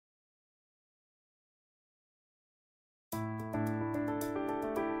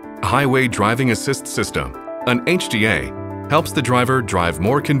Highway Driving Assist System, an HDA, helps the driver drive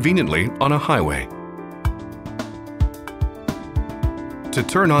more conveniently on a highway. To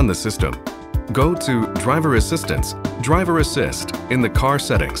turn on the system, go to Driver Assistance, Driver Assist in the car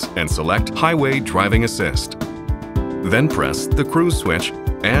settings and select Highway Driving Assist. Then press the cruise switch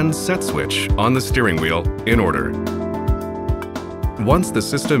and set switch on the steering wheel in order. Once the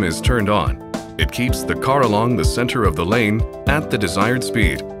system is turned on, it keeps the car along the center of the lane at the desired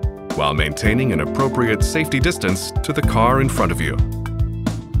speed, while maintaining an appropriate safety distance to the car in front of you.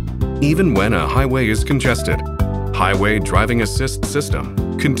 Even when a highway is congested, Highway Driving Assist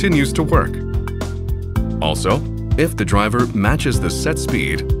System continues to work. Also, if the driver matches the set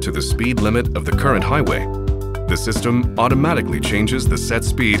speed to the speed limit of the current highway, the system automatically changes the set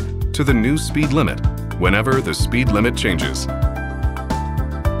speed to the new speed limit whenever the speed limit changes.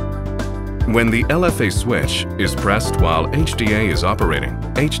 When the LFA switch is pressed while HDA is operating,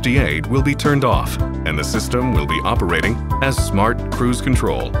 HDA will be turned off and the system will be operating as Smart Cruise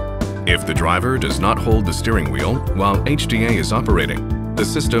Control. If the driver does not hold the steering wheel while HDA is operating, the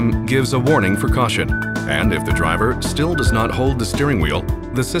system gives a warning for caution. And if the driver still does not hold the steering wheel,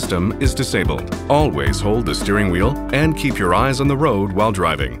 the system is disabled. Always hold the steering wheel and keep your eyes on the road while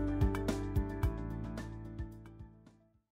driving.